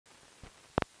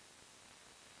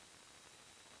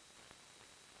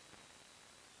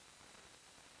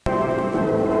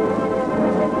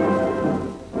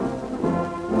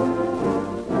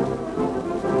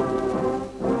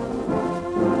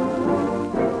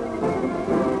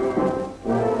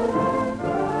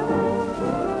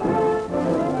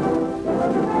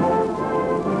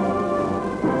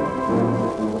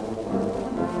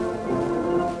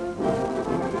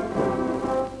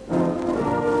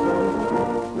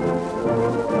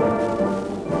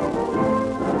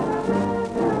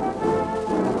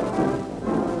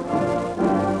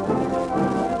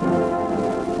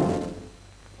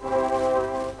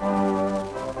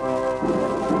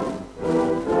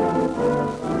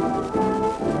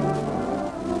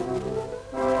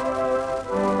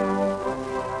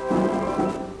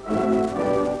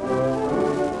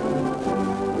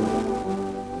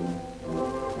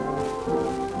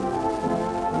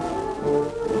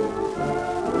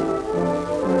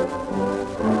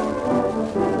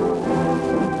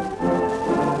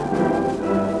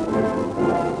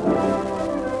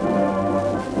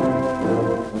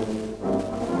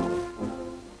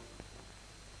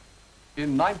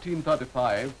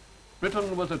1935,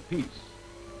 Britain was at peace.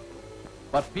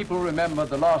 But people remembered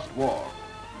the last war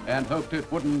and hoped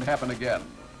it wouldn't happen again.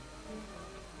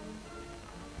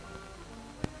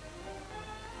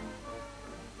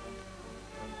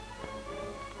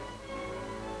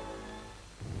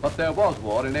 But there was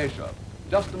war in Asia.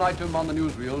 Just an item on the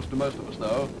newsreels to most of us,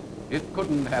 though. It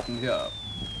couldn't happen here.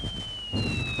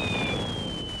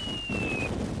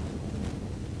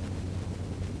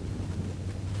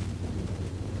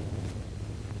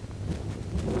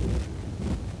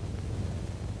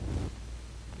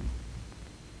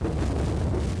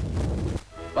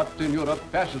 But in Europe,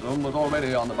 fascism was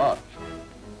already on the march.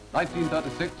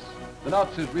 1936, the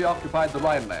Nazis reoccupied the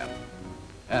Rhineland,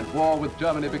 and war with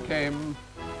Germany became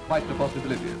quite a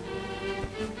possibility.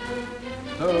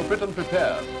 So Britain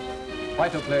prepared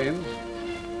fighter planes,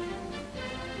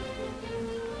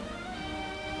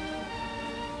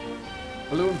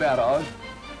 balloon barrage,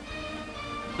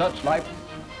 searchlights,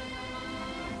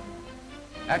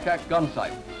 ack-ack gun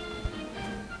sights.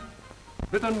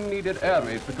 Britain needed air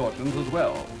raid precautions as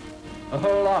well. A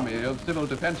whole army of civil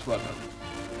defense workers,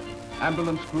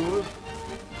 ambulance crews,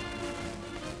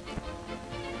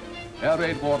 air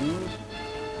raid wardens,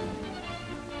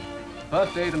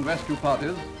 first aid and rescue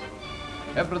parties,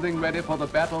 everything ready for the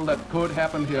battle that could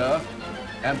happen here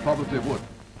and probably would.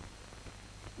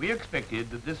 We expected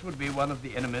that this would be one of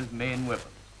the enemy's main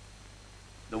weapons,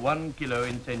 the 1-kilo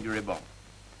incendiary bomb.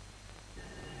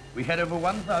 We had over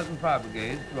 1,000 fire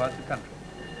brigades throughout the country.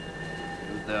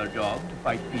 It was their job to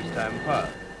fight peacetime fire.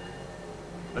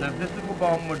 But if this little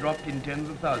bomb were dropped in tens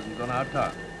of thousands on our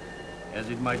town, as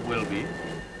it might well be,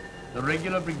 the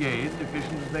regular brigades,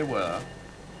 efficient as they were,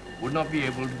 would not be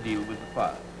able to deal with the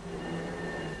fire.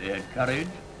 They had courage,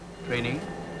 training,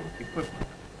 equipment,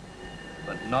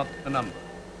 but not the number.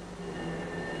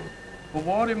 For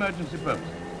war emergency purposes,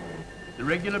 the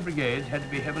regular brigades had to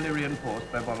be heavily reinforced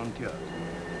by volunteers.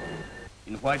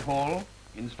 In Whitehall,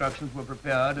 instructions were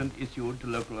prepared and issued to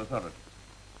local authorities.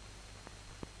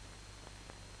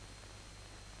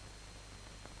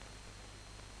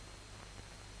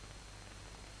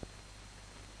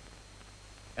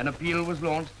 An appeal was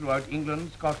launched throughout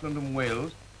England, Scotland and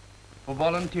Wales for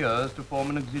volunteers to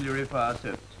form an auxiliary fire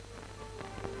service,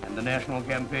 and the national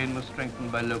campaign was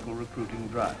strengthened by local recruiting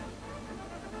drives.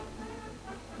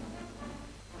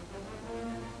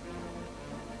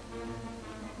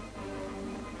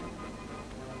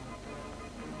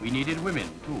 We needed women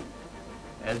too,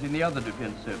 as in the other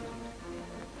defense services,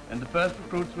 and the first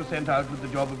recruits were sent out with the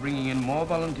job of bringing in more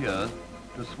volunteers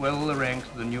to swell the ranks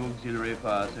of the new auxiliary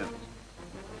fire service.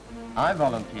 I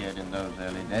volunteered in those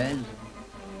early days.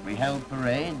 We held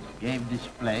parades, gave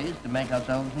displays to make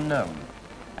ourselves known.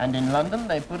 And in London,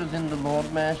 they put us in the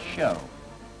Lord Mayor's show,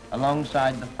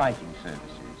 alongside the fighting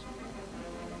services.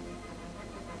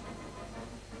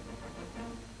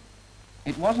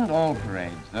 It wasn't all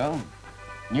parades, though.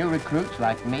 New recruits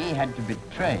like me had to be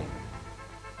trained.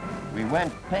 We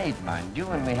weren't paid, mind you,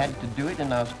 and we had to do it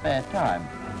in our spare time.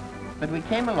 But we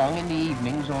came along in the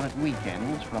evenings or at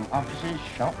weekends from offices,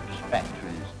 shops,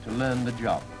 factories to learn the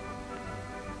job.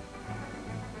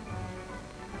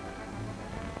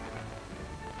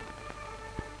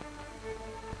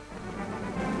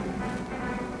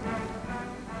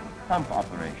 Pump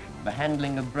operation, the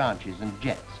handling of branches and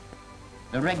jets.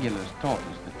 The regulars taught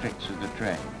us the tricks of the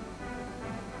trade.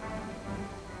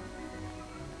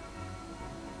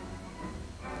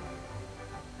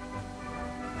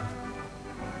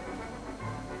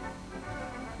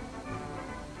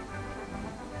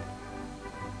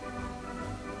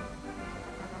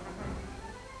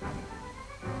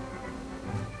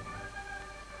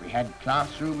 We had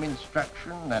classroom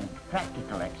instruction and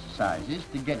practical exercises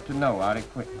to get to know our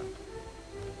equipment.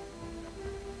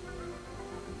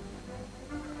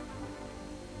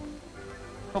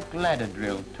 Hook ladder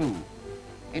drill too.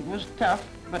 It was tough,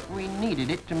 but we needed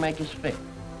it to make us fit.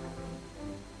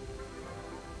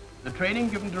 The training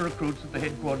given to recruits at the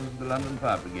headquarters of the London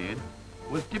Fire Brigade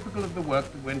was typical of the work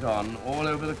that went on all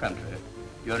over the country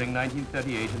during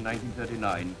 1938 and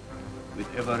 1939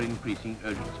 with ever-increasing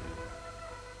urgency.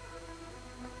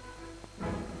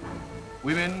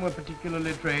 Women were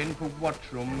particularly trained for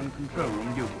watchroom and control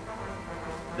room duty,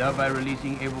 thereby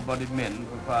releasing able-bodied men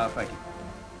for firefighting.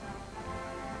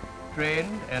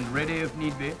 Trained and ready if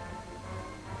need be,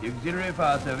 the auxiliary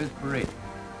fire service paraded.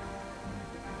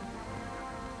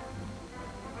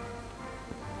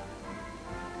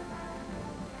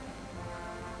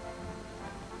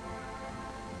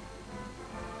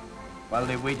 While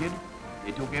they waited,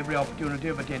 they took every opportunity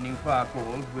of attending fire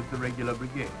calls with the regular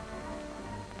brigade.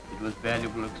 It was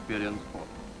valuable experience for them.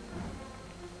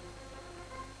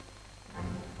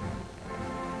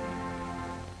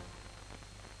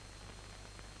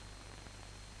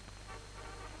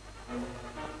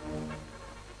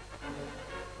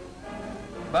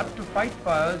 But to fight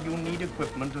fires, you need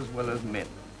equipment as well as men.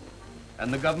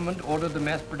 And the government ordered the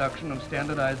mass production of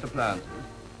standardized appliances,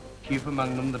 chief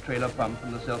among them the trailer pump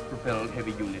and the self-propelled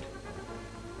heavy unit,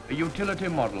 a utility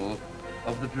model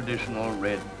of the traditional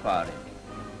red fire engine.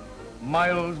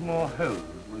 Miles more hose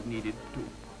was needed too,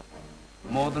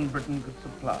 more than Britain could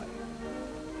supply.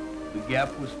 The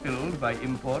gap was filled by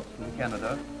imports from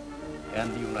Canada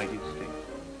and the United States.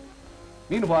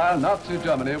 Meanwhile, Nazi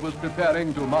Germany was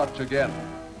preparing to march again.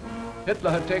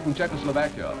 Hitler had taken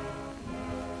Czechoslovakia.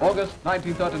 August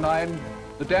 1939,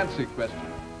 the Danzig question.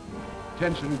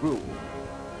 Tension grew.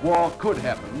 War could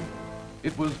happen.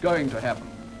 It was going to happen.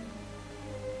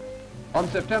 On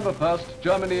September 1st,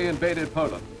 Germany invaded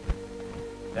Poland.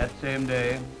 That same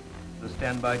day, the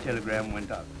standby telegram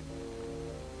went out.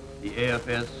 The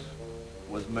AFS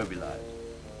was mobilized.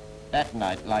 That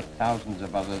night, like thousands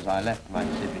of others, I left my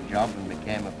city job and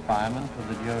became a fireman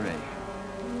for the duration.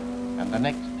 And the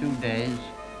next 2 days,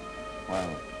 well,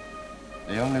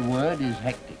 the only word is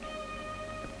hectic.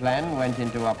 The plan went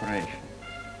into operation.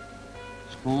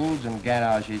 Schools and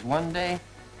garages one day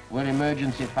were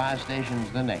emergency fire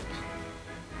stations the next.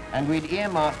 And we'd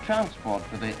earmarked transport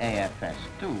for the AFS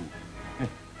too.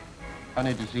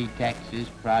 Funny to see taxis,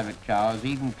 private cars,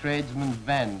 even tradesmen's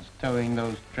vans towing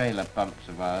those trailer pumps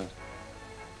of ours.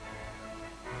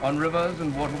 On rivers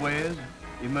and waterways,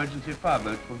 emergency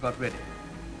fireboats were got ready.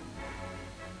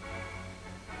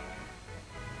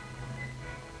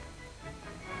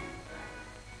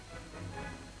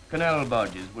 Canal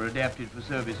barges were adapted for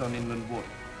service on inland water.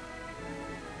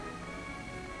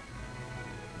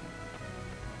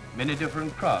 Many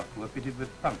different craft were fitted with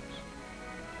pumps,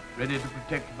 ready to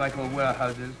protect vital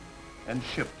warehouses and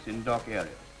ships in dock areas.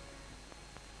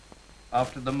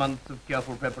 After the months of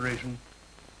careful preparation,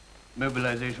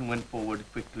 mobilization went forward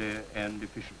quickly and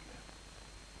efficiently.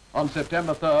 On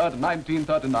September 3rd,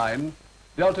 1939,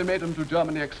 the ultimatum to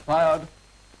Germany expired,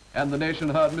 and the nation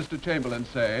heard Mr. Chamberlain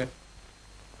say,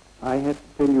 "I have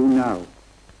to tell you now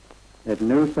that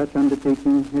no such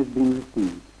undertaking has been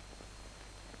received,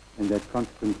 and that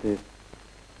consequently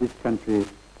this country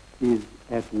is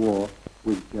at war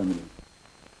with Germany."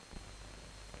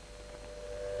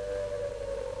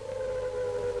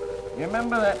 You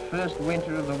remember that first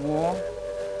winter of the war?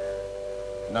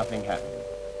 Nothing happened.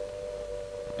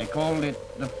 They called it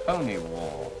the phony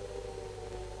war.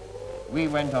 We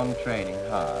went on training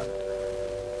hard.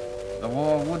 The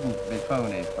war wouldn't be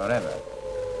phony forever.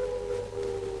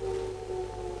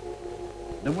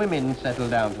 The women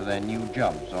settled down to their new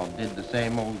jobs or did the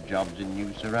same old jobs in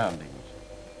new surroundings.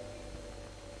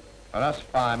 For us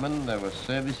firemen, there was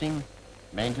servicing,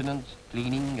 maintenance,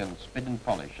 cleaning, and spit and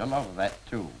polish, a lot of that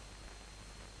too.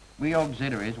 We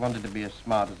auxiliaries wanted to be as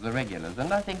smart as the regulars,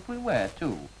 and I think we were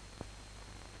too.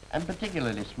 And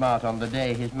particularly smart on the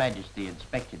day His Majesty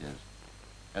inspected us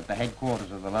at the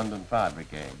headquarters of the London Fire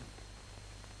Brigade.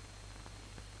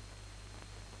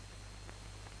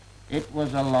 It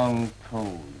was a long,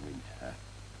 cold winter,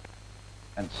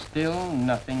 and still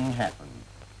nothing happened.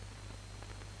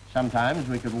 Sometimes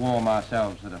we could warm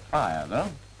ourselves at a fire, though.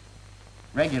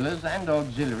 Regulars and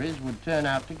auxiliaries would turn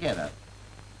out together,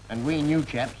 and we new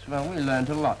chaps, well, we learned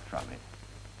a lot from it.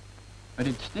 But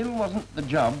it still wasn't the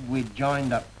job we'd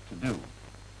joined up to do.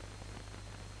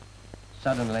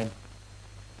 Suddenly,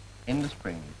 in the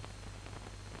spring,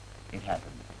 it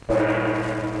happened.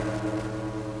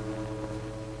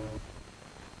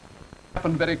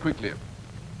 Happened very quickly.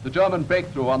 The German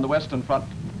breakthrough on the Western Front.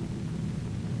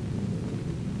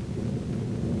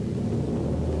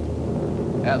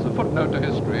 As a footnote to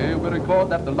history, we record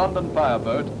that the London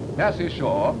fireboat, Passy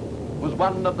Shore, was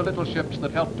one of the little ships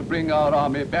that helped to bring our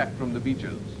army back from the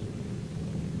beaches.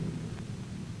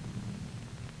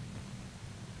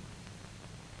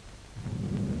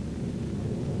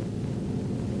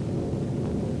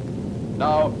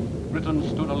 Now, Britain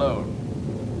stood alone.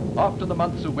 After the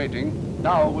months of waiting,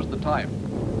 now was the time.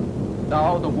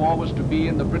 Now the war was to be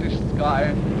in the British sky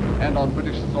and on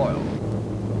British soil.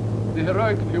 The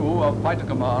heroic few of fighter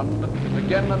command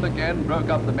again and again broke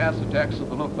up the mass attacks of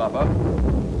the Luftwaffe,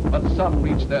 but some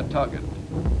reached their target.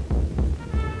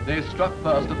 They struck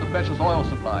first at the precious oil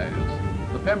supplies,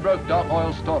 the Pembroke Dock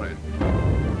oil storage.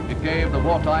 It gave the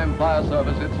wartime fire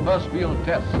service its first real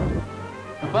test.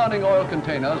 The burning oil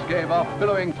containers gave off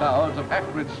billowing clouds of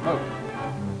acrid smoke.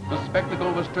 The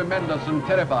spectacle was tremendous and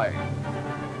terrifying.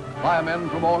 Firemen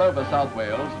from all over South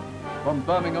Wales, from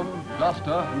Birmingham,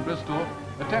 Gloucester and Bristol,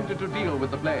 attempted to deal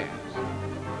with the blaze.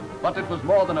 But it was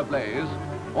more than a blaze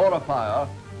or a fire,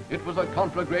 it was a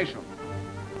conflagration.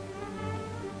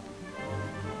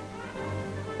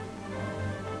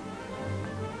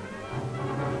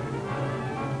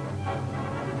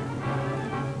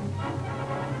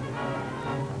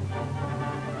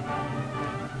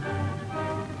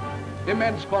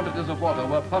 Immense quantities of water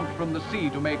were pumped from the sea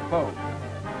to make foam.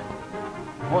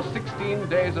 For 16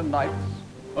 days and nights,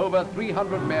 over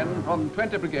 300 men from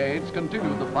 20 brigades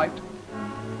continued the fight,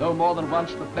 though more than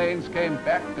once the planes came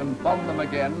back and bombed them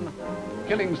again,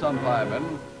 killing some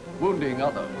firemen, wounding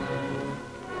others.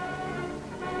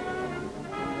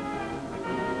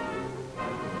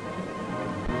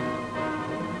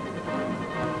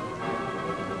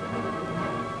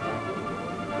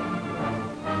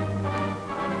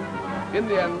 In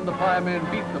the end, the firemen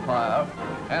beat the fire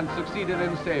and succeeded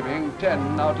in saving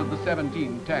 10 out of the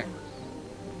 17 tanks.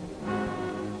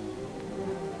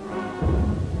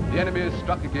 The enemy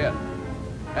struck again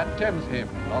at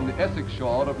Thameshaven on the Essex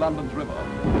shore of London's river.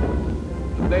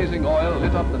 The blazing oil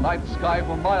lit up the night sky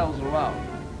for miles around.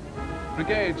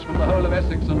 Brigades from the whole of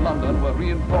Essex and London were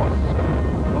reinforced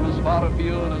from as far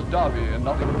afield as Derby and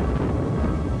Nottingham.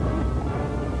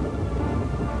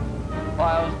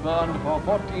 Fires burned for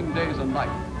 14 days and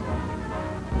nights.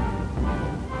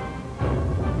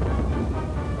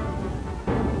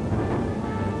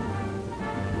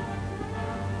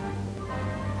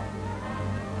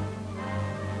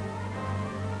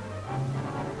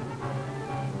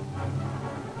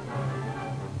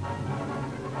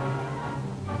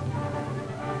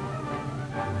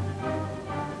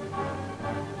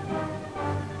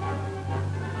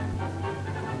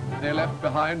 They left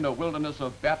behind a wilderness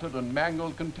of battered and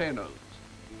mangled containers.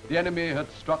 The enemy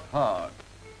had struck hard.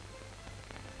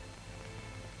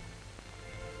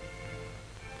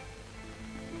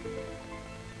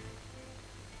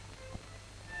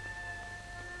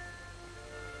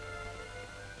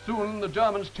 Soon the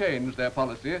Germans changed their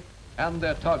policy and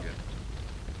their targets.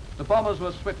 The bombers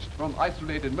were switched from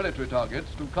isolated military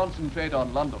targets to concentrate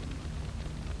on London.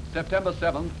 September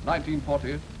 7th,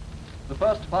 1940, the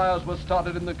first fires were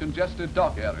started in the congested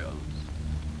dock areas.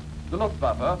 The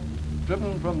Luftwaffe,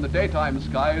 driven from the daytime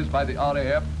skies by the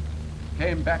RAF,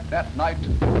 came back that night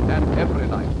and every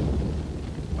night.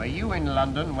 Were you in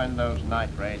London when those night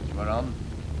raids were on?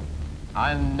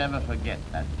 I'll never forget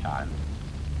that time.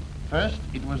 First,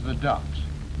 it was the docks.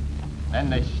 Then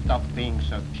they stopped being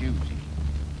so choosy.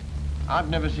 I've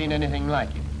never seen anything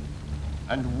like it.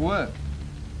 And work.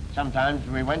 Sometimes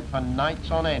we went for nights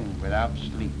on end without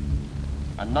sleep.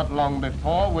 And not long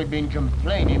before, we'd been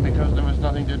complaining because there was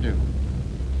nothing to do.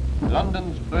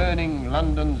 London's burning,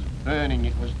 London's burning.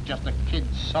 It was just a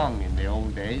kid's song in the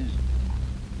old days.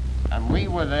 And we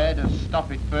were there to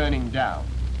stop it burning down.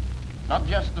 Not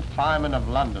just the firemen of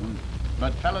London,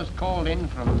 but fellows called in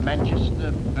from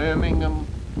Manchester, Birmingham,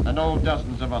 and all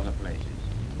dozens of other places.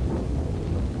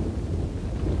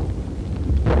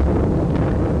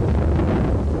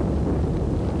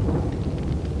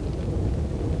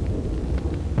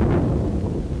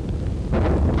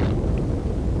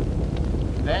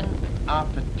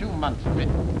 After 2 months of it,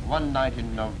 one night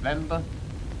in November,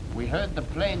 we heard the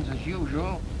planes as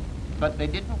usual, but they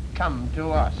didn't come to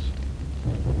us.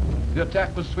 The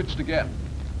attack was switched again,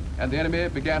 and the enemy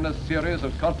began a series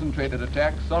of concentrated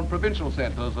attacks on provincial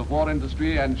centers of war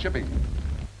industry and shipping.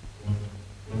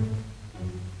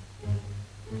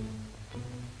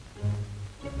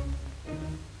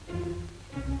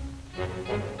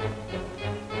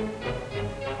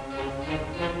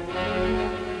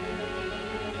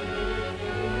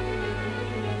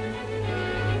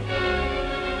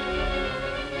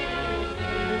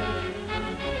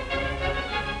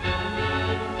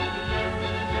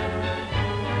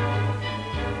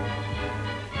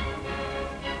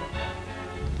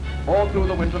 All through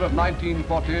the winter of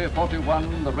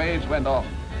 1940-41, the raids went on.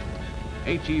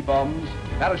 HE bombs,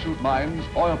 parachute mines,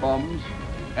 oil bombs,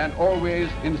 and always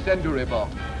incendiary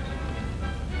bombs.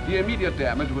 The immediate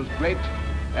damage was great,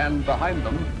 and behind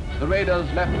them, the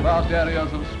raiders left vast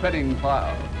areas of spreading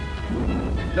fire.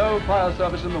 No fire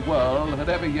service in the world had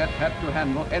ever yet had to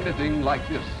handle anything like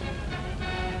this.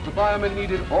 The firemen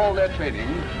needed all their training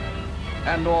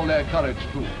and all their courage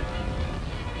too.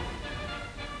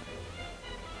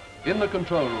 In the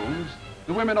control rooms,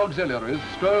 the women auxiliaries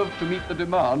strove to meet the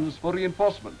demands for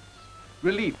reinforcements,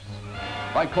 reliefs,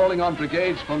 by calling on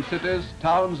brigades from cities,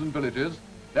 towns and villages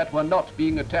that were not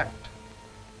being attacked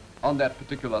on that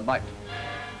particular night.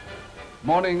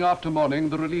 Morning after morning,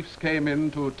 the reliefs came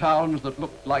into towns that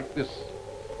looked like this,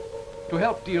 to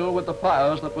help deal with the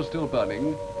fires that were still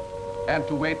burning and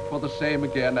to wait for the same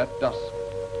again at dusk.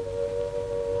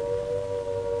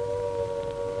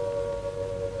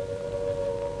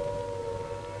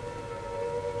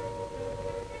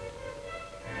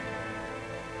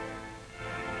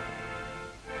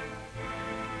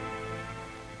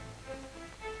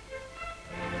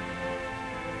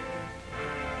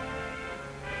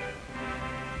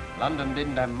 London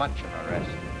didn't have much of a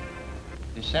rest.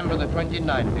 December the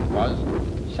 29th it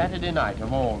was, Saturday night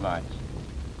of all nights.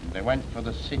 And they went for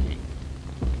the city.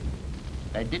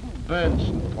 They didn't burn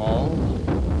St. Paul's,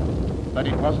 but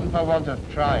it wasn't for want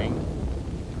of trying.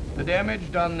 The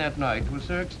damage done that night was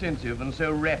so extensive and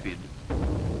so rapid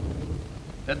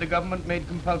that the government made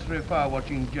compulsory fire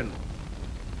watching general.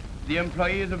 The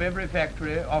employees of every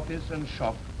factory, office and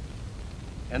shop,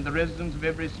 and the residents of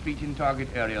every street in target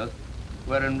areas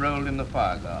were enrolled in the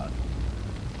fire guard.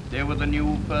 They were the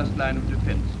new first line of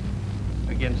defense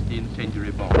against the incendiary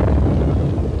bomb.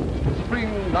 Spring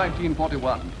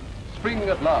 1941. Spring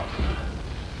at last.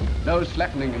 No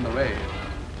slackening in the raid.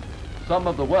 Some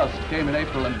of the worst came in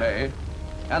April and May,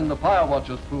 and the fire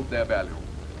watchers proved their value.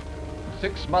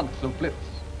 6 months of blitz.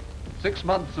 6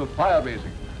 months of fire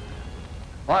raising.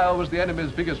 Fire was the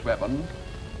enemy's biggest weapon.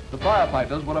 The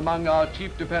firefighters were among our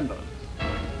chief defenders.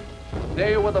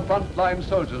 They were the front-line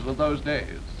soldiers of those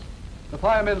days. The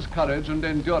firemen's courage and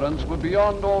endurance were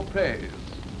beyond all praise.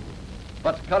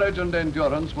 But courage and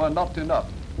endurance were not enough.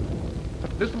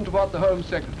 Listen to what the Home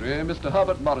Secretary, Mr.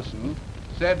 Herbert Morrison,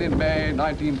 said in May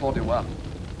 1941.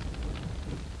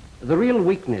 The real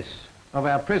weakness of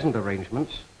our present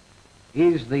arrangements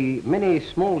is the many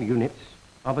small units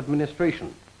of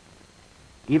administration.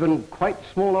 Even quite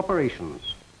small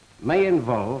operations may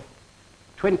involve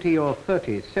 20 or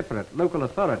 30 separate local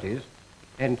authorities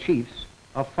and chiefs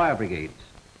of fire brigades.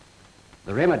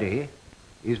 The remedy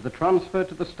is the transfer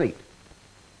to the state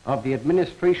of the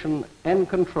administration and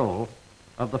control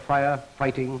of the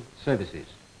fire-fighting services.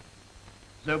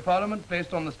 So Parliament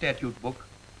placed on the statute book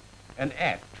an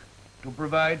act to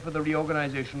provide for the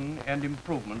reorganization and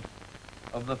improvement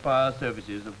of the fire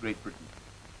services of Great Britain.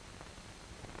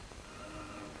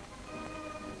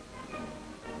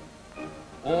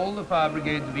 All the fire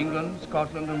brigades of England,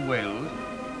 Scotland and Wales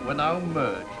were now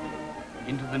merged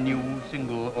into the new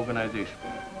single organization.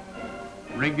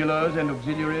 Regulars and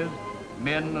auxiliaries,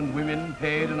 men and women,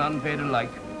 paid and unpaid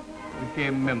alike,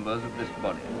 became members of this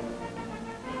body.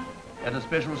 At a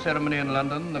special ceremony in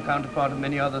London, the counterpart of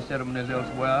many other ceremonies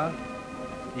elsewhere,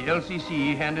 the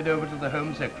LCC handed over to the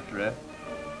Home Secretary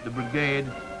the brigade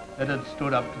that had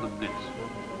stood up to the Blitz.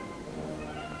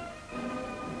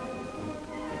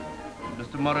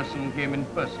 Mr. Morrison came in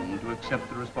person to accept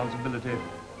the responsibility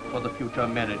for the future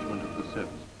management of the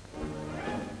service.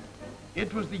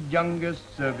 It was the youngest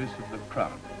service of the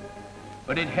Crown,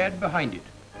 but it had behind it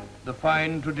the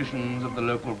fine traditions of the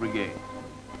local brigade,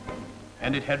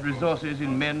 and it had resources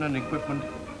in men and equipment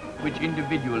which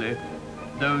individually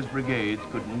those brigades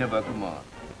could never command.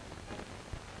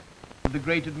 The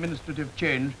great administrative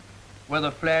change were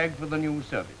the flag for the new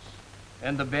service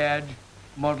and the badge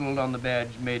modeled on the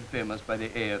badge made famous by the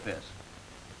AFS.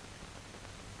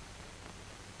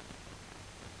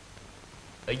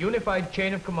 A unified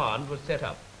chain of command was set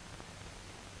up.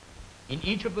 In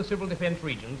each of the civil defense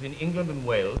regions in England and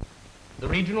Wales, the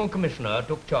regional commissioner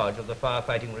took charge of the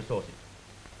firefighting resources.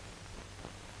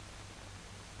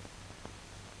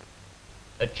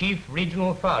 A chief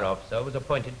regional fire officer was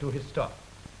appointed to his staff.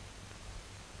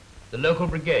 The local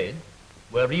brigades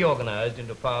were reorganized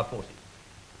into fire forces.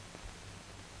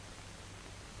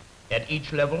 At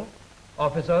each level,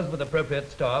 officers with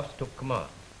appropriate staffs took command.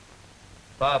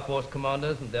 Fire force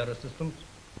commanders and their assistants,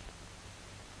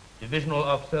 divisional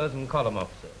officers and column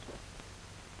officers,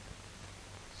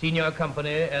 senior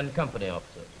company and company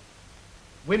officers.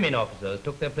 Women officers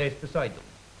took their place beside them,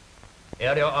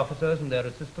 area officers and their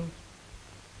assistants,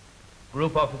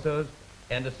 group officers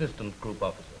and assistant group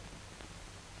officers.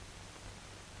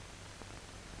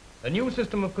 A new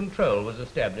system of control was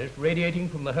established radiating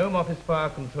from the Home Office Fire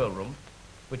Control Room,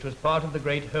 which was part of the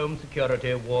great Home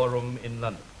Security War Room in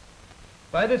London.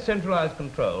 By this centralized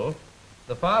control,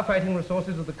 the firefighting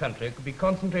resources of the country could be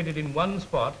concentrated in one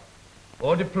spot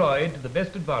or deployed to the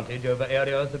best advantage over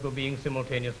areas that were being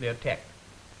simultaneously attacked.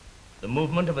 The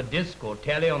movement of a disc or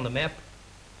tally on the map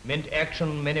meant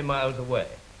action many miles away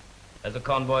as a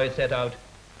convoy set out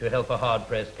to help a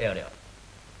hard-pressed area.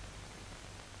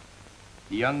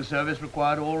 The young service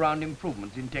required all-round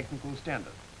improvements in technical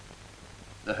standards.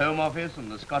 The Home Office and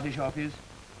the Scottish Office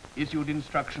issued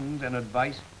instructions and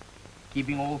advice,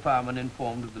 keeping all firemen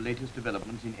informed of the latest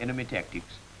developments in enemy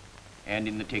tactics and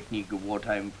in the technique of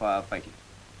wartime firefighting.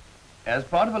 As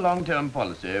part of a long-term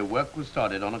policy, work was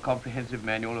started on a comprehensive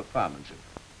manual of firemanship.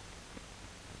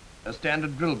 A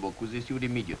standard drill book was issued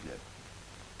immediately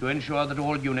to ensure that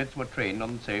all units were trained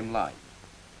on the same line.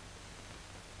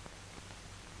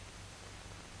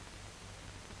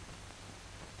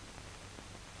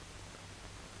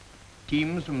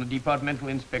 Teams from the departmental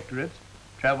inspectorates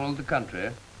traveled the country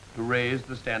to raise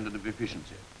the standard of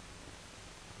efficiency.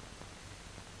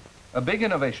 A big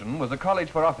innovation was a college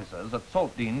for officers at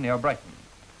Saltdean near Brighton.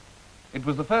 It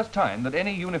was the first time that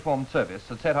any uniformed service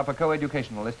had set up a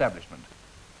co-educational establishment.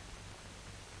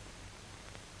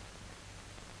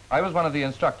 I was one of the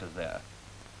instructors there.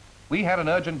 We had an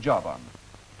urgent job on,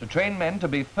 to train men to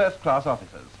be first-class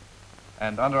officers.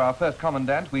 And under our first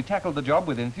commandant, we tackled the job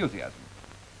with enthusiasm.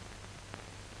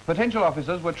 Potential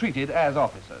officers were treated as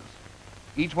officers.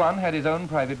 Each one had his own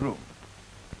private room.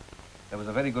 There was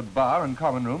a very good bar and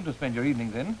common room to spend your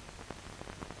evenings in.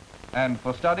 And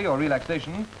for study or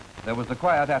relaxation, there was the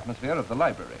quiet atmosphere of the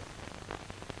library.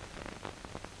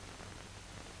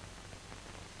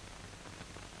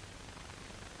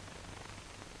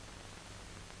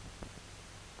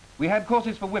 We had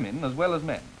courses for women as well as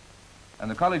men, and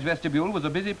the college vestibule was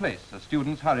a busy place as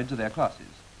students hurried to their classes.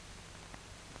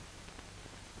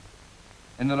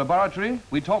 In the laboratory,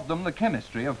 we taught them the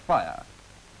chemistry of fire.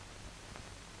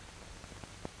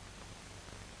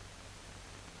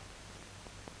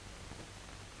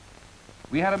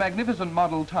 We had a magnificent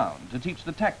model town to teach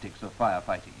the tactics of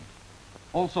firefighting,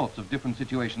 all sorts of different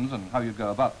situations and how you go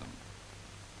about them.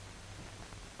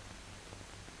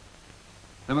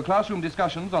 There were classroom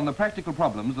discussions on the practical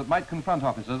problems that might confront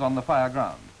officers on the fire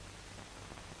ground.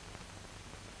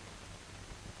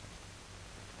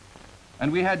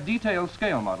 And we had detailed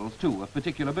scale models, too, of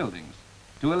particular buildings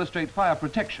to illustrate fire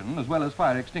protection as well as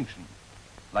fire extinction,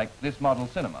 like this model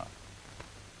cinema.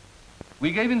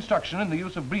 We gave instruction in the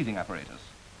use of breathing apparatus,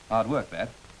 hard work that,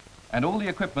 and all the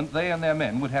equipment they and their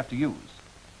men would have to use.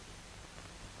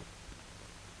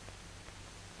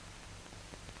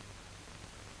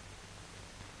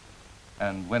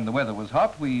 And when the weather was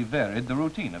hot, we varied the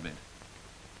routine a bit.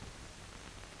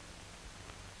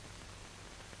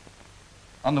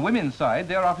 On the women's side,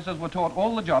 their officers were taught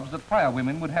all the jobs that fire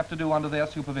women would have to do under their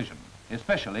supervision,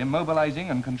 especially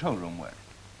mobilizing and control room work.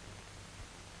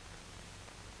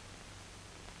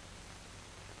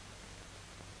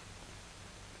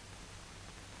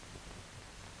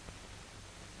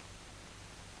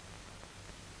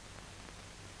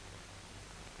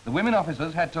 The women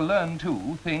officers had to learn,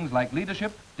 too, things like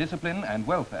leadership, discipline, and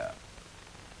welfare.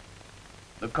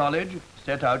 The college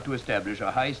set out to establish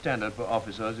a high standard for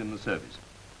officers in the service.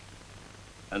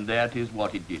 And that is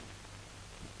what it did.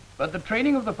 But the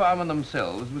training of the firemen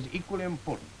themselves was equally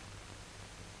important.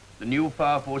 The new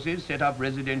fire forces set up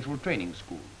residential training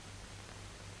schools.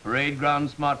 Parade ground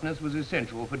smartness was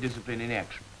essential for discipline in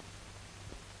action.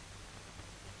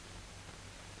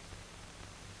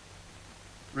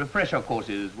 Refresher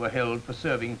courses were held for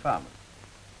serving firemen.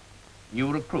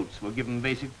 New recruits were given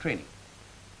basic training.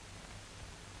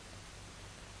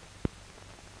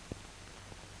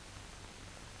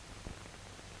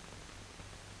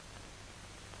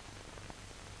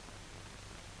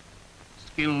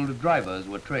 Skilled drivers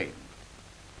were trained.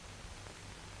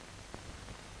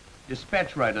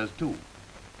 Dispatch riders too,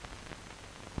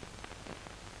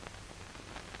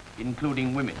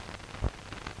 including women.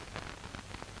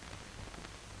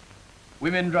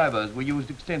 Women drivers were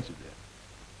used extensively.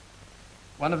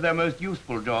 One of their most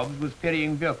useful jobs was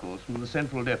ferrying vehicles from the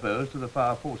central depots to the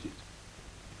fire forces.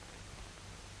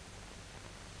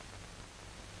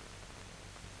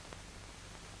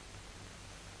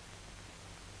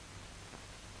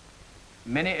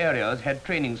 Many areas had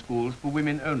training schools for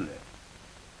women only.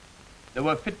 There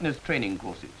were fitness training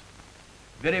courses,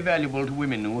 very valuable to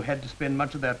women who had to spend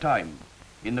much of their time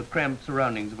in the cramped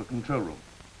surroundings of a control room.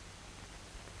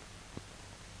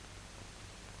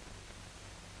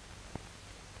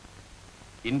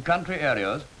 In country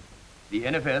areas, the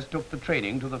NFS took the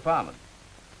training to the firemen.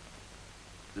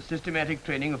 The systematic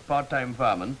training of part-time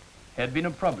firemen had been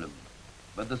a problem,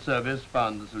 but the service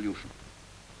found the solution.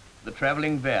 The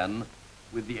traveling van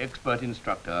with the expert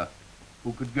instructor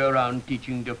who could go around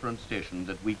teaching different stations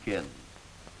at weekends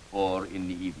or in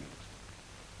the evenings.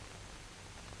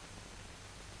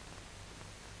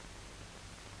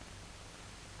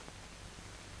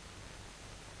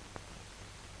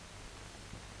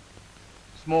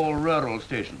 Small rural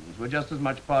stations were just as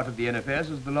much part of the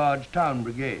NFS as the large town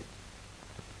brigades,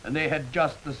 and they had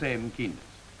just the same keenness.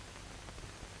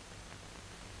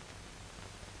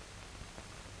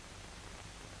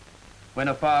 When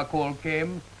a fire call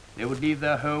came, they would leave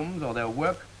their homes or their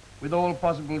work with all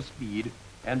possible speed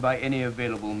and by any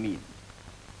available means.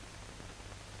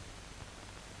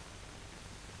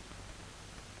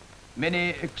 Many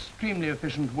extremely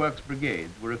efficient works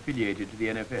brigades were affiliated to the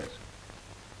NFS.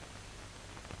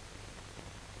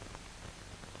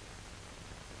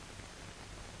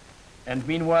 And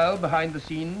meanwhile, behind the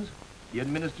scenes, the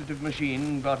administrative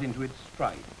machine got into its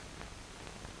stride.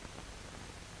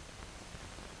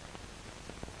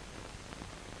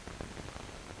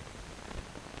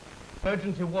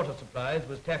 Emergency water supplies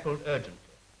was tackled urgently.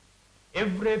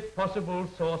 Every possible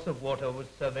source of water was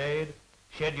surveyed,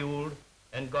 scheduled,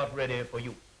 and got ready for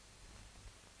use.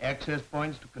 Access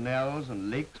points to canals and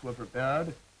lakes were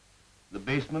prepared, the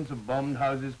basements of bombed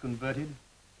houses converted.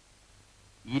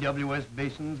 EWS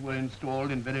basins were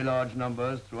installed in very large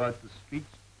numbers throughout the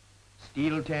streets.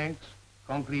 Steel tanks,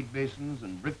 concrete basins,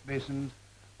 and brick basins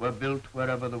were built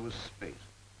wherever there was space.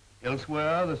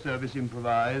 Elsewhere, the service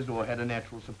improvised or had a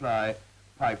natural supply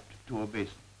piped to a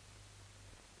basin.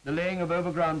 The laying of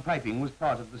overground piping was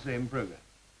part of the same program.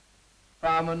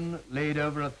 Firemen laid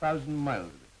over 1,000 miles of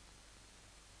it.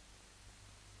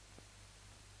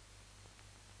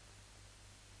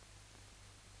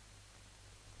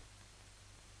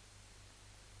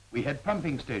 We had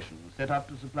pumping stations set up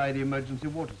to supply the emergency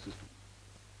water system.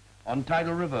 On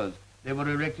tidal rivers, they were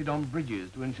erected on bridges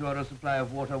to ensure a supply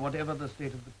of water whatever the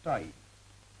state of the tide.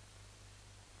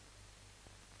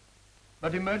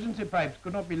 But emergency pipes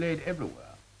could not be laid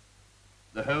everywhere.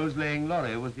 The hose-laying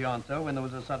lorry was the answer when there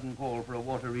was a sudden call for a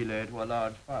water relay to a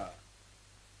large fire.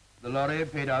 The lorry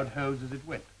paid out hose as it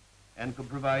went and could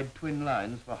provide twin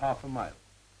lines for half a mile.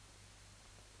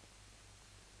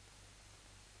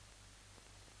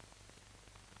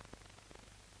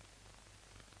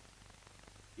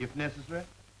 If necessary,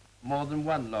 more than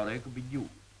one lorry could be used.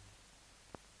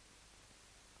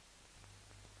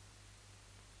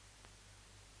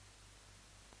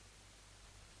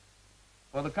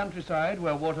 For the countryside,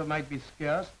 where water might be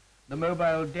scarce, the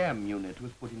mobile dam unit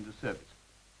was put into service,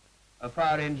 a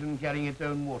fire engine carrying its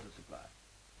own water supply.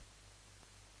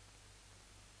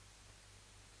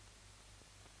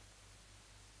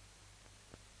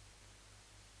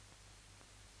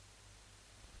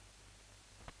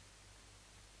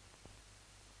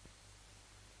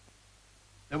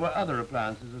 There were other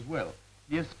appliances as well,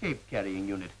 the escape carrying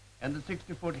unit and the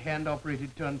 60-foot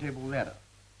hand-operated turntable ladder.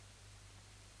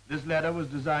 This ladder was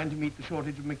designed to meet the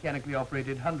shortage of mechanically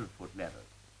operated 100-foot ladders.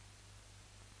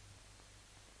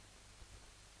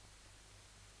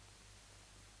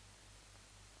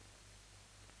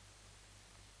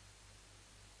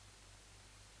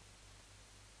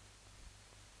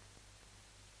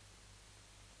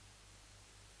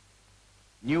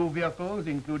 New vehicles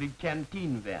included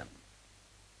canteen vans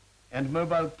and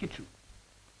mobile kitchens,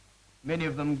 many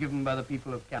of them given by the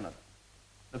people of Canada.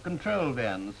 The control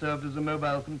van served as a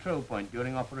mobile control point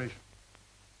during operation.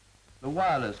 The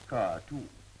wireless car, too.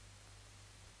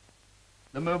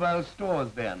 The mobile stores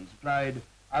van supplied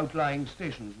outlying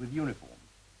stations with uniforms.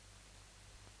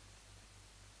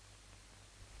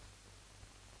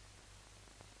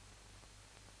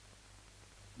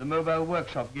 The mobile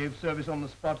workshop gave service on the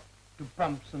spot to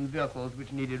pumps and vehicles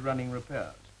which needed running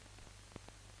repairs.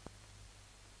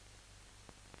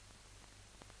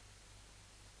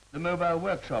 The mobile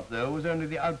workshop, though, was only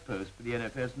the outpost for the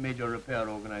NFS major repair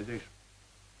organization.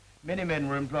 Many men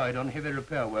were employed on heavy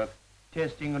repair work,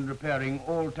 testing and repairing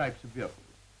all types of vehicles.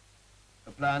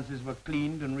 Appliances were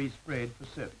cleaned and resprayed for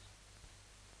service.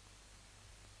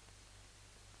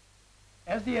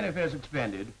 As the NFS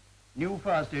expanded, new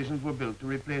fire stations were built to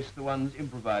replace the ones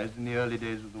improvised in the early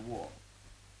days of the war.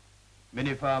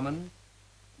 Many firemen,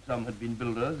 some had been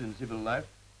builders in civil life,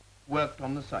 worked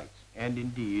on the sites and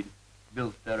indeed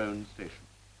built their own station.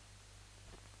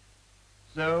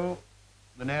 So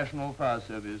the National Fire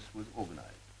Service was organized.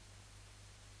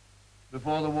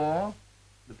 Before the war,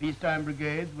 the peacetime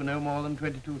brigades were no more than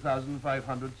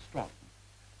 22,500 strong,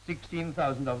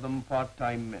 16,000 of them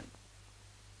part-time men.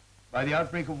 By the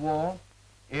outbreak of war,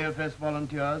 AFS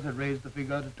volunteers had raised the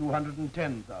figure to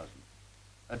 210,000,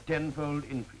 a tenfold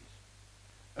increase.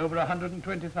 Over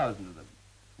 120,000 of them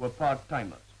were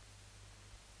part-timers.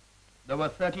 There were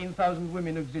 13,000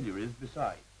 women auxiliaries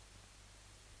besides.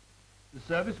 The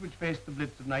service which faced the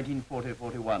Blitz of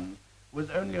 1940-41 was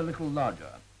only a little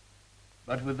larger,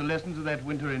 but with the lessons of that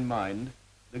winter in mind,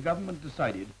 the government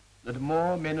decided that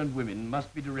more men and women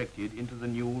must be directed into the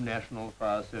new National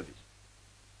Fire Service.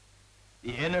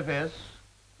 The NFS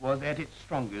was at its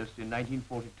strongest in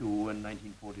 1942 and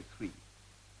 1943,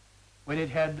 when it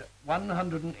had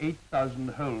 108,000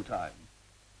 whole-time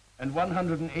and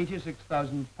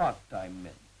 186,000 part-time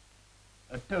men,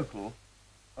 a total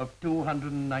of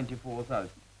 294,000.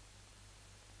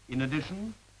 In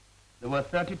addition, there were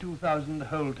 32,000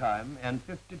 whole-time and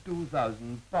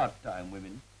 52,000 part-time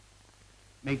women,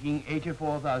 making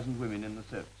 84,000 women in the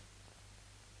service.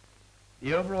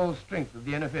 The overall strength of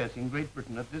the NFS in Great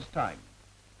Britain at this time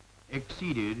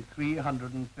exceeded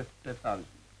 350,000.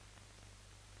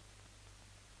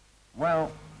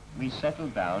 Well, we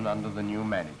settled down under the new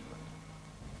management.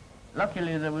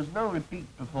 Luckily, there was no repeat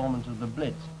performance of the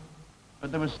Blitz,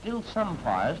 but there were still some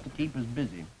fires to keep us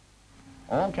busy.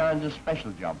 All kinds of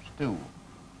special jobs, too.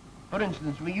 For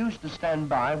instance, we used to stand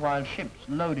by while ships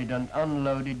loaded and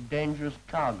unloaded dangerous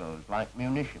cargoes like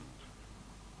munitions.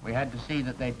 We had to see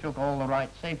that they took all the right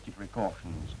safety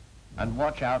precautions and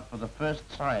watch out for the first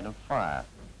sign of fire.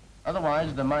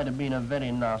 Otherwise, there might have been a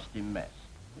very nasty mess.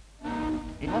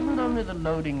 It wasn't only the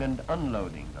loading and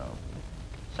unloading, though.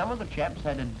 Some of the chaps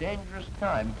had a dangerous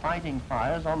time fighting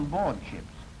fires on board ships,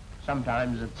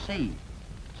 sometimes at sea,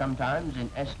 sometimes in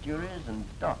estuaries and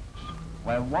docks,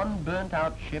 where one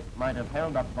burnt-out ship might have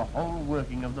held up the whole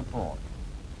working of the port.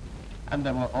 And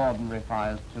there were ordinary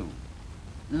fires, too.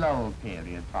 Lull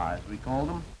period fires, we called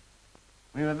them.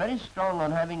 We were very strong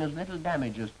on having as little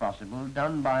damage as possible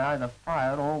done by either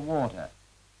fire or water,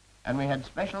 and we had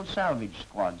special salvage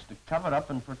squads to cover up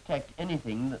and protect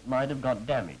anything that might have got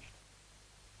damaged.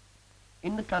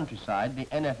 In the countryside, the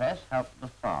NFS helped the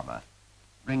farmer,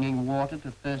 bringing water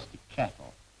to thirsty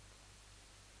cattle,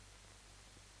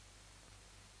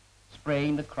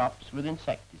 spraying the crops with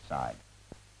insecticide.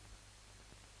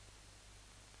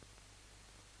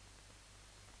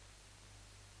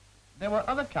 There were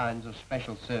other kinds of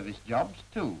special service jobs,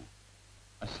 too.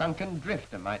 A sunken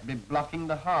drifter might be blocking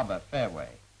the harbour fairway.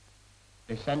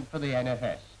 They sent for the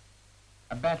NFS.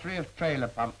 A battery of trailer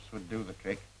pumps would do the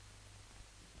trick.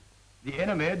 The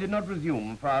enemy did not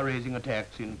resume fire-raising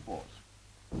attacks in force,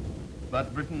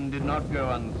 but Britain did not go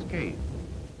unscathed.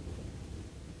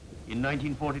 In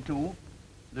 1942,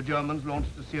 the Germans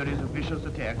launched a series of vicious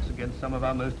attacks against some of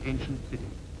our most ancient cities,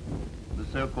 the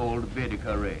so-called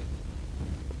Baedeker raids.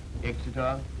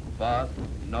 Exeter, Bath,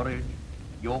 Norwich,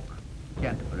 York,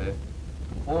 Canterbury,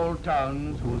 all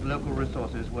towns whose local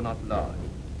resources were not large.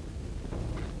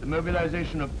 The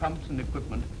mobilization of pumps and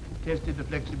equipment tested the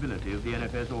flexibility of the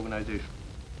NFS organization.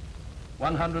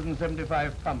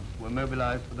 175 pumps were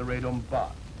mobilized for the raid on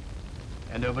Bath,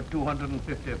 and over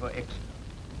 250 for Exeter.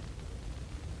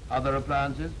 Other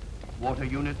appliances, water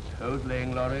units,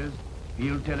 hose-laying lorries,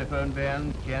 field telephone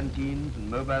vans, canteens,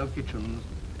 and mobile kitchens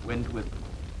went with them.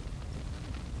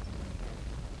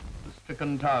 The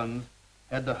stricken towns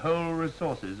had the whole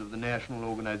resources of the national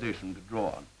organization to draw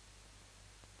on.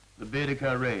 The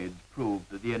Baedeker raids proved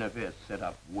that the NFS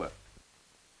setup worked.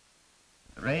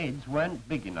 The raids weren't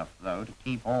big enough, though, to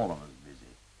keep all of us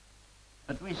busy.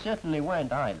 But we certainly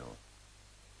weren't idle.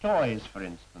 Toys, for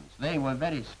instance, they were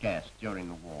very scarce during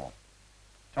the war.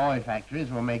 Toy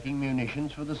factories were making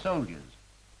munitions for the soldiers,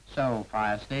 so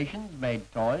fire stations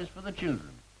made toys for the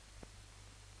children.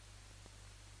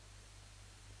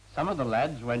 Some of the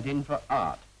lads went in for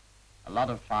art. A lot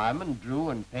of firemen drew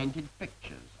and painted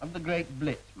pictures, of the Great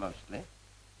Blitz mostly.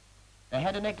 They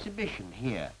had an exhibition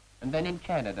here, and then in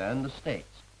Canada and the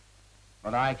States.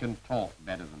 But I can talk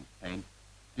better than paint.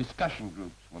 Discussion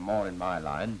groups were more in my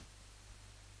line.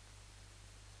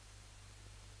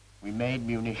 We made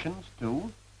munitions,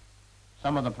 too.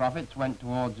 Some of the profits went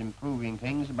towards improving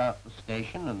things about the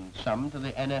station and some to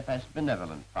the NFS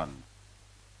Benevolent Fund.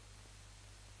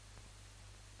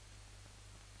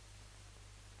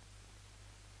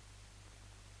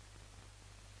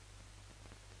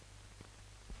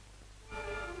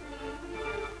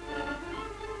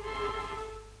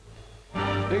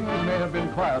 Things may have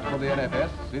been quiet for the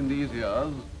NFS in these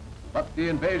years, but the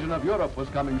invasion of Europe was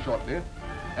coming shortly,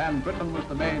 and Britain was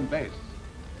the main base.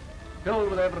 Filled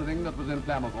with everything that was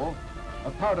inflammable,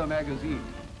 a powder magazine.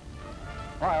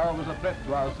 Fire was a threat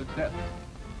to our success.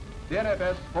 The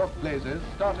NFS fought blazes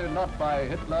started not by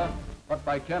Hitler, but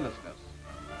by carelessness.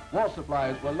 War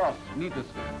supplies were lost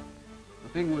needlessly. The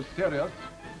thing was serious,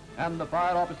 and the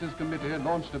Fire Officers Committee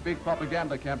launched a big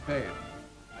propaganda campaign.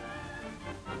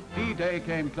 D-Day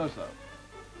came closer.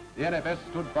 The NFS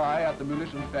stood by at the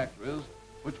munitions factories,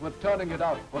 which were turning it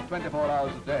out for 24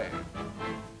 hours a day.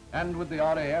 And with the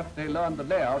RAF, they learned the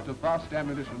layout of vast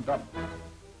ammunition dumps.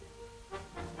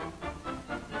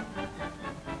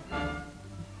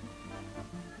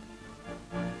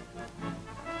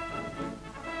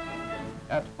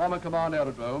 At Bomber Command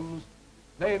aerodromes,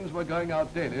 planes were going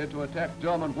out daily to attack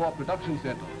German war production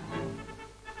centers.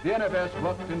 The NFS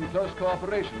worked in close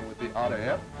cooperation with the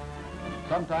RAF,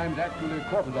 sometimes actually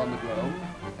quartered on the drone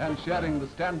and sharing the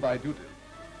standby duties.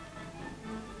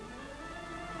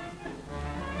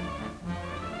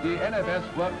 The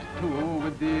NFS worked, too,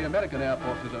 with the American air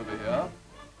forces over here.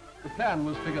 The plan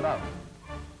was figured out,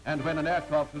 and when an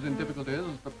aircraft was in difficulties,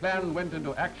 the plan went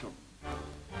into action.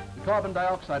 The carbon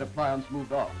dioxide appliance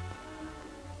moved off.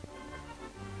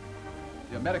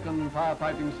 The American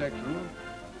firefighting section,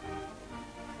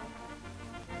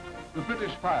 the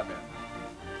British firemen,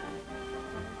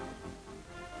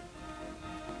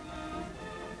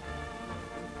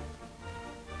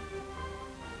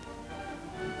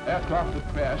 Aircraft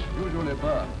that crash usually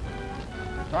burn.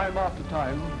 Time after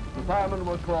time, the firemen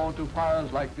were called to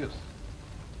fires like this,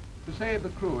 to save the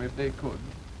crew if they could,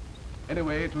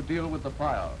 anyway to deal with the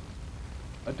fire.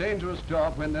 A dangerous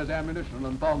job when there's ammunition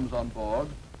and bombs on board,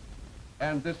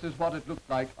 and this is what it looked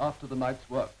like after the night's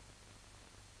work.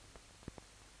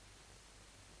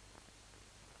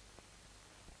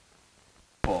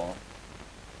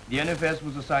 The NFS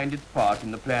was assigned its part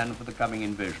in the plan for the coming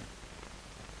invasion.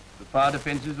 The fire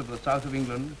defences of the south of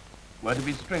England were to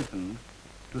be strengthened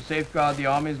to safeguard the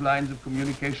Army's lines of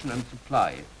communication and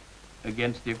supply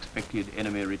against the expected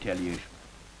enemy retaliation.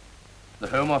 The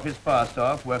Home Office fire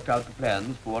staff worked out the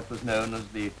plans for what was known as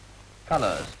the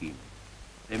colour scheme.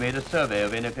 They made a survey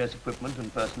of NFS equipment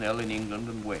and personnel in England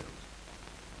and Wales.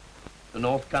 The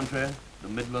North Country, the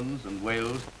Midlands and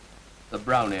Wales, the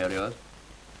brown areas,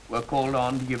 were called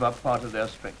on to give up part of their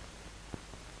strength.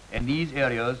 In these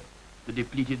areas, the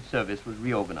depleted service was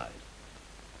reorganized.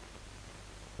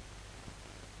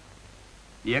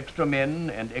 The extra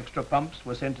men and extra pumps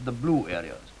were sent to the blue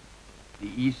areas, the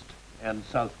east and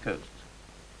south coasts.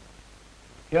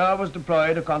 Here was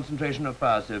deployed a concentration of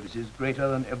fire services greater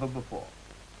than ever before.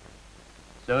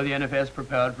 So the NFS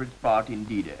prepared for its part in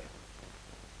D-Day.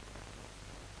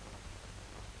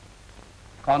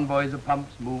 Convoys of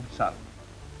pumps moved south.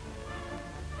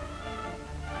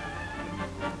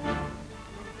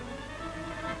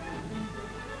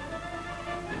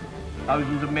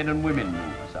 Thousands of men and women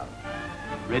moved south,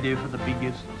 ready for the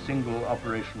biggest single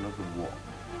operation of the war.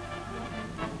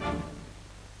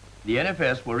 The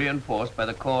NFS were reinforced by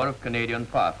the Corps of Canadian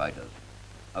Firefighters,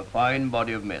 a fine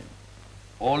body of men,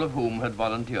 all of whom had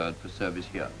volunteered for service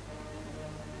here.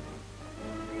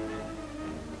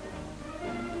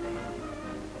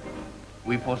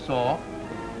 We foresaw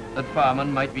that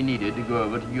firemen might be needed to go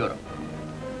over to Europe.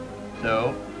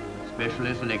 So,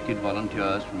 specially selected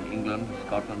volunteers from England,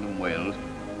 Scotland and Wales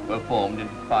were formed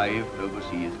into 5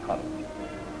 overseas columns.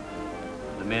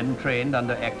 The men trained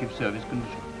under active service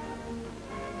conditions.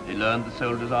 They learned the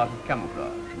soldiers' art of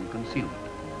camouflage and concealment.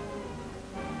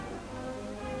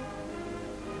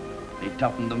 They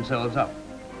toughened themselves up.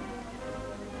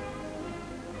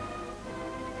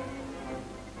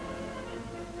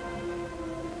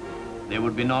 They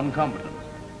would be non-combatant,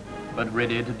 but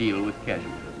ready to deal with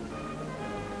casualties.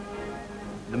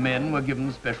 The men were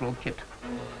given special kit,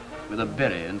 with a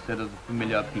beret instead of the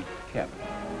familiar peaked cap.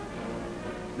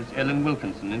 Miss Ellen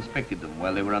Wilkinson inspected them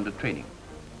while they were under training.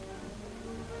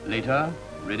 Later,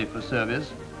 ready for service,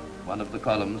 one of the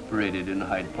columns paraded in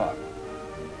Hyde Park.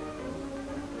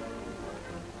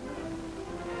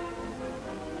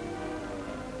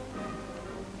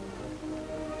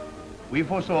 We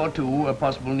foresaw, too, a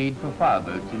possible need for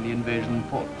fireboats in the invasion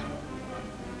ports.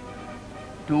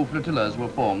 2 flotillas were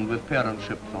formed with parent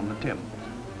ships on the Thames.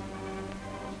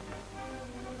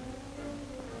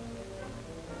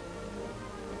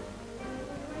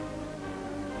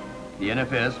 The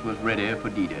NFS was ready for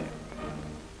D-Day.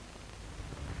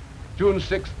 June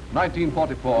 6,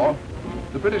 1944,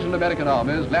 the British and American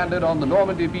armies landed on the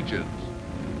Normandy beaches.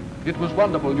 It was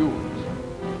wonderful news,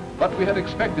 but we had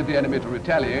expected the enemy to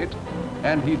retaliate,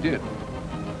 and he did.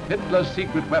 Hitler's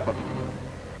secret weapon,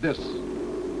 this.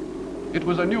 It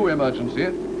was a new emergency,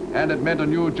 and it meant a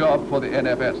new job for the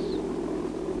NFS.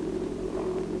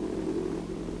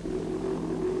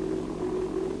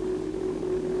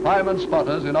 Firemen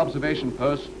spotters in observation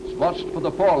posts watched for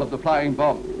the fall of the flying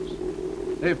bombs.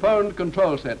 They phoned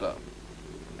control center,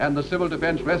 and the civil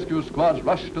defense rescue squads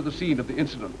rushed to the scene of the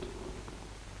incident.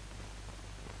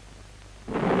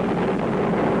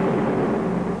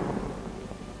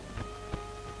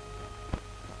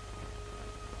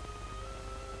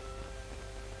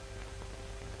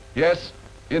 Yes,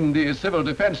 in the civil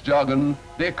defense jargon,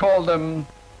 they call them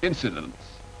incidents.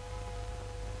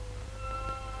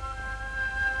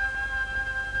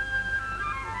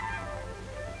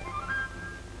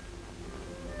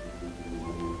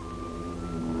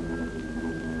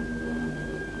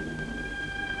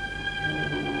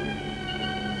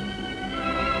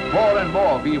 More and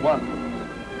more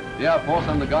V1s. The Air Force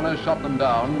and the gunners shot them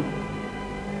down,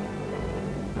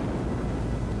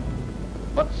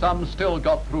 but some still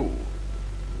got through.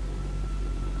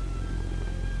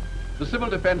 The civil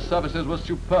defense services were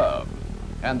superb,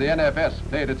 and the NFS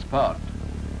played its part.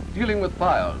 Dealing with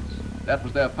fires, that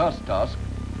was their first task,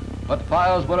 but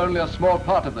fires were only a small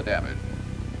part of the damage.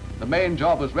 The main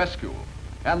job was rescue,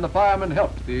 and the firemen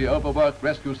helped the overworked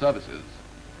rescue services.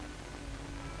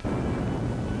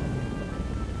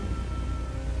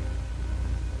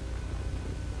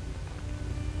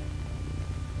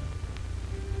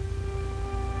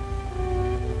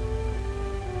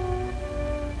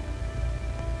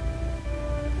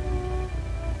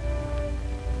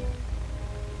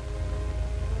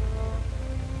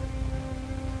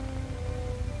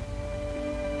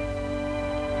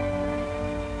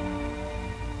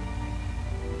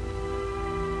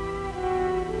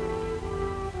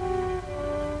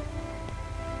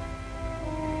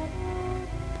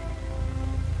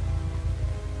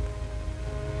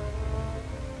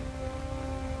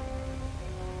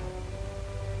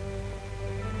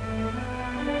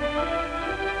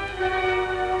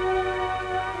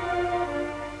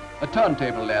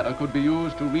 turntable ladder could be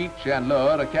used to reach and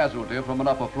lower a casualty from an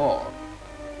upper floor.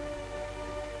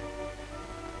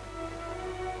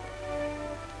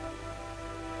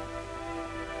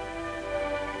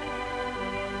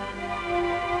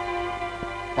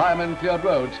 Firemen cleared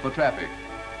roads for traffic,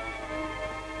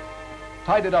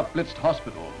 tidied up blitzed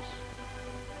hospitals,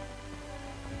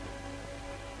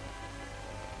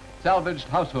 salvaged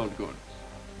household goods,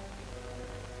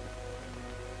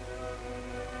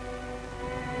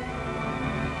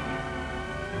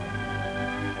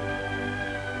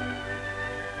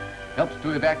 helped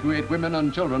to evacuate women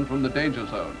and children from the danger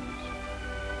zones.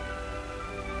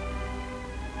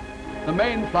 The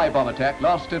main fly bomb attack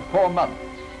lasted 4 months.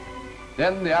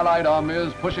 Then the Allied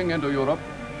armies pushing into Europe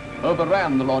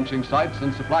overran the launching sites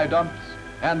and supply dumps,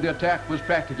 and the attack was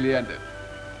practically ended.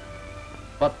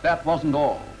 But that wasn't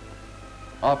all.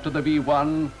 After the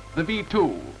V1, the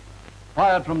V2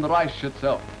 fired from the Reich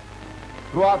itself.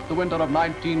 Throughout the winter of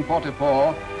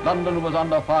 1944, London was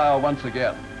under fire once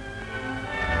again.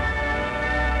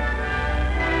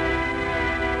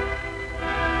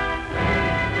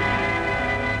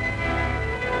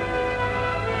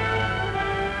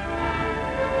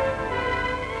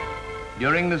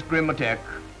 During this grim attack,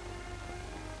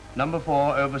 No.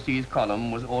 4 Overseas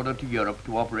Column was ordered to Europe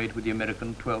to operate with the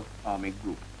American 12th Army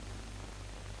Group.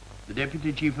 The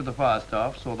Deputy Chief of the Fire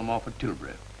Staff saw them off at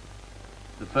Tilbury,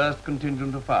 the first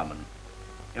contingent of firemen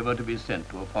ever to be sent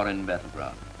to a foreign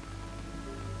battleground.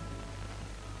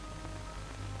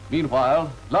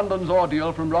 Meanwhile, London's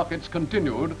ordeal from rockets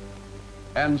continued,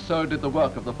 and so did the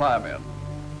work of the firemen.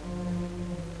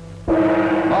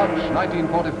 March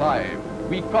 1945.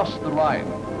 We crossed the Rhine.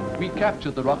 We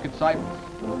captured the rocket sites.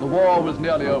 The war was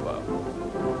nearly over.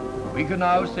 We can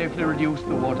now safely reduce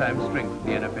the wartime strength of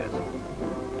the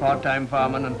NFS. Part-time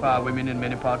firemen and firewomen in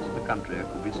many parts of the country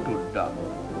could be stood down.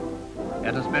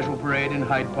 At a special parade in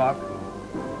Hyde Park,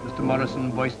 Mr.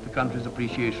 Morrison voiced the country's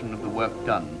appreciation of the work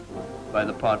done by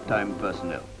the part-time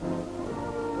personnel.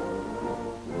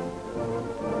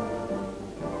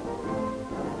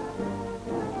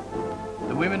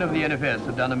 The women of the NFS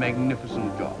had done a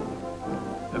magnificent job.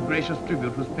 A gracious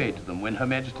tribute was paid to them when Her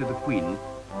Majesty the Queen,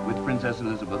 with Princess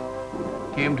Elizabeth,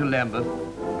 came to Lambeth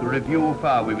to review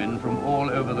firewomen from all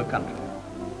over the country.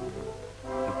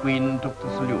 The Queen took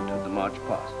the salute at the march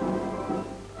past.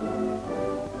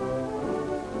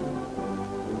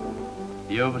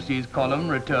 The Overseas Column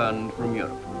returned from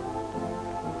Europe.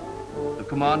 The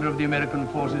commander of the American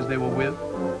forces they were with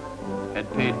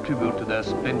had paid tribute to their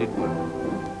splendid work.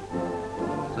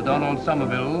 Sir Donald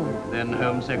Somerville, then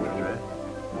Home Secretary,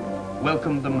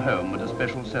 welcomed them home at a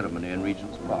special ceremony in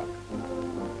Regent's Park.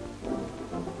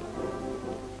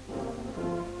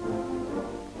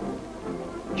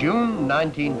 June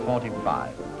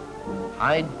 1945,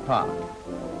 Hyde Park,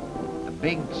 the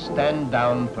big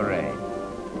stand-down parade.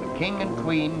 The King and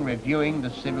Queen reviewing the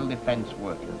civil defense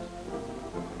workers.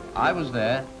 I was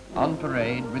there on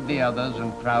parade with the others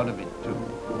and proud of it too.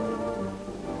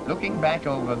 Looking back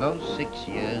over those 6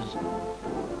 years,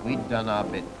 we'd done our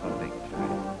bit for victory.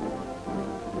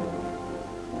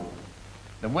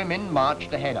 The women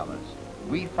marched ahead of us.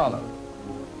 We followed.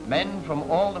 Men from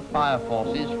all the fire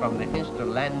forces from the East to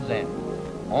Land's End,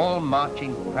 all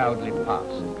marching proudly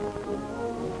past.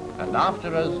 And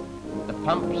after us, the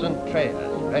pumps and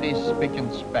trailers, very spick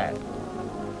and span.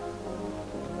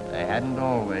 They hadn't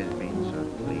always been so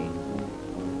clean.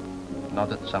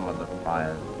 Not at some of the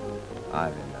fires I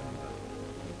remember.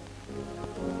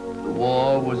 The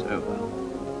war was over.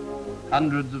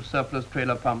 Hundreds of surplus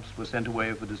trailer pumps were sent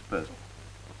away for disposal.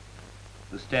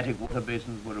 The static water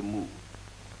basins were removed.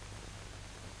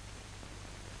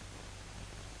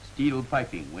 Steel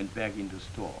piping went back into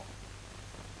store.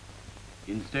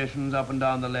 In stations up and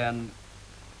down the land,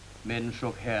 men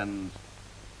shook hands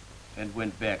and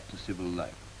went back to civil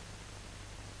life.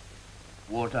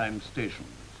 Wartime stations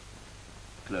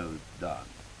closed down.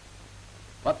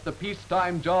 But the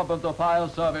peacetime job of the fire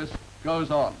service goes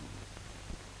on.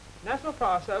 National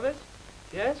Fire Service?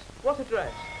 Yes? What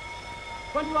address?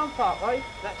 21 Parkway?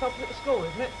 That's opposite the school,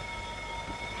 isn't it?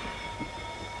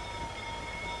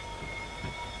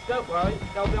 Don't worry,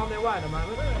 they'll be on their way in a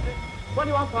moment.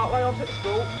 21 Parkway opposite the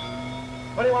school.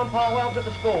 21 Parkway opposite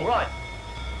the school, right.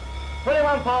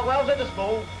 21 Parkway opposite the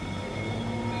school.